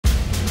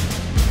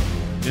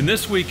In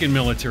This Week in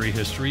Military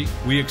History,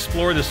 we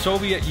explore the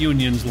Soviet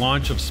Union's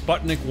launch of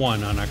Sputnik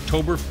 1 on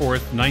October 4,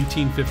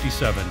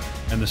 1957,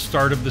 and the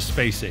start of the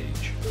space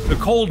age. The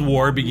Cold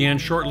War began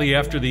shortly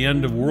after the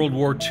end of World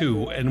War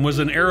II and was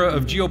an era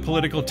of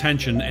geopolitical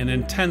tension and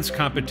intense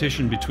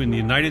competition between the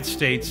United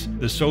States,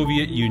 the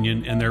Soviet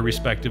Union, and their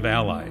respective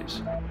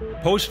allies.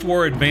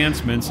 Post-war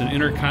advancements in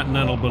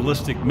intercontinental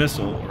ballistic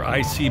missile, or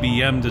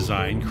ICBM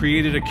design,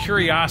 created a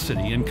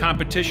curiosity and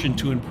competition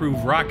to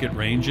improve rocket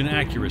range and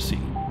accuracy.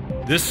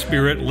 This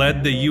spirit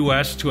led the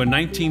U.S. to a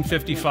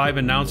 1955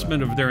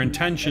 announcement of their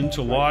intention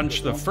to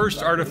launch the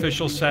first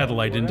artificial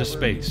satellite into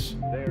space.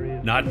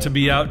 Not to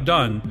be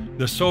outdone,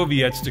 the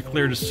Soviets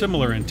declared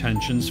similar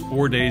intentions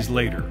 4 days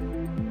later.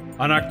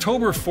 On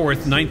October 4,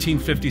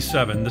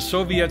 1957, the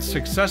Soviets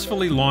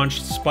successfully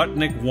launched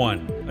Sputnik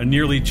 1, a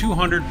nearly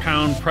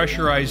 200-pound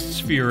pressurized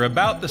sphere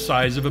about the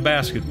size of a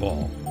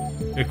basketball.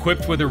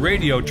 Equipped with a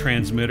radio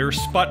transmitter,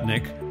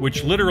 Sputnik,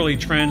 which literally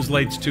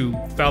translates to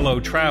fellow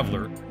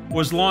traveler,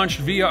 was launched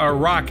via a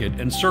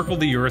rocket and circled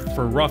the Earth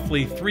for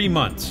roughly 3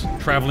 months,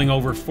 traveling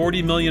over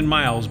 40 million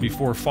miles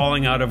before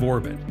falling out of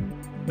orbit.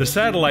 The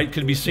satellite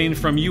could be seen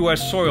from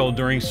U.S. soil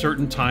during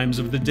certain times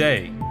of the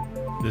day.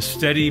 The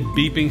steady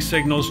beeping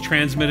signals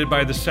transmitted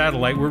by the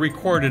satellite were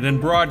recorded and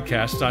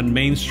broadcast on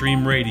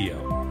mainstream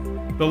radio.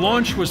 The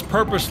launch was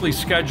purposely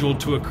scheduled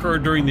to occur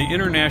during the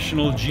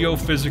International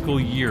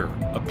Geophysical Year,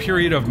 a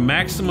period of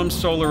maximum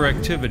solar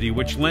activity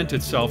which lent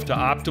itself to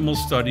optimal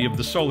study of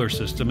the solar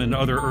system and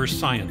other Earth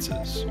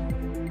sciences.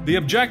 The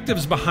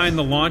objectives behind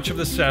the launch of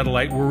the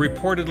satellite were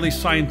reportedly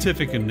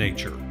scientific in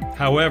nature.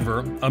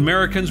 However,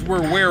 Americans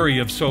were wary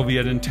of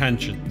Soviet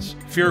intentions,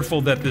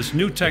 fearful that this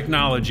new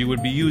technology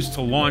would be used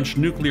to launch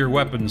nuclear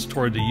weapons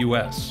toward the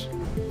U.S.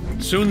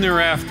 Soon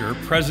thereafter,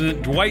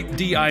 President Dwight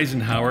D.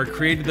 Eisenhower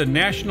created the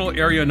National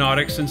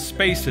Aeronautics and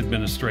Space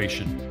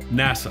Administration,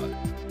 NASA.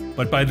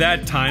 But by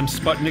that time,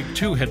 Sputnik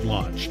 2 had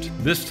launched,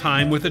 this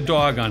time with a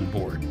dog on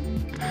board.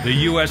 The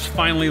U.S.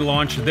 finally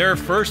launched their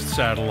first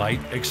satellite,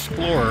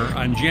 Explorer,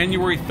 on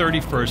January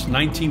 31,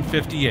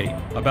 1958,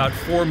 about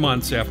 4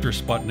 months after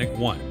Sputnik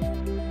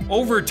 1.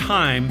 Over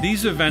time,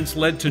 these events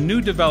led to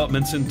new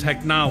developments in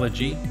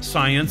technology,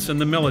 science,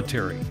 and the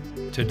military.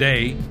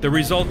 Today, the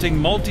resulting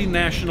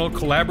multinational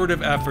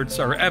collaborative efforts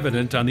are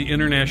evident on the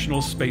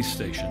International Space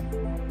Station.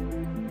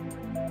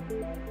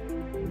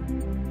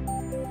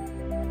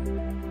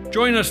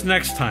 Join us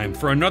next time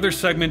for another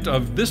segment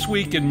of This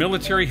Week in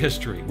Military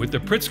History with the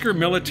Pritzker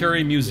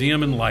Military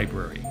Museum and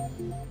Library.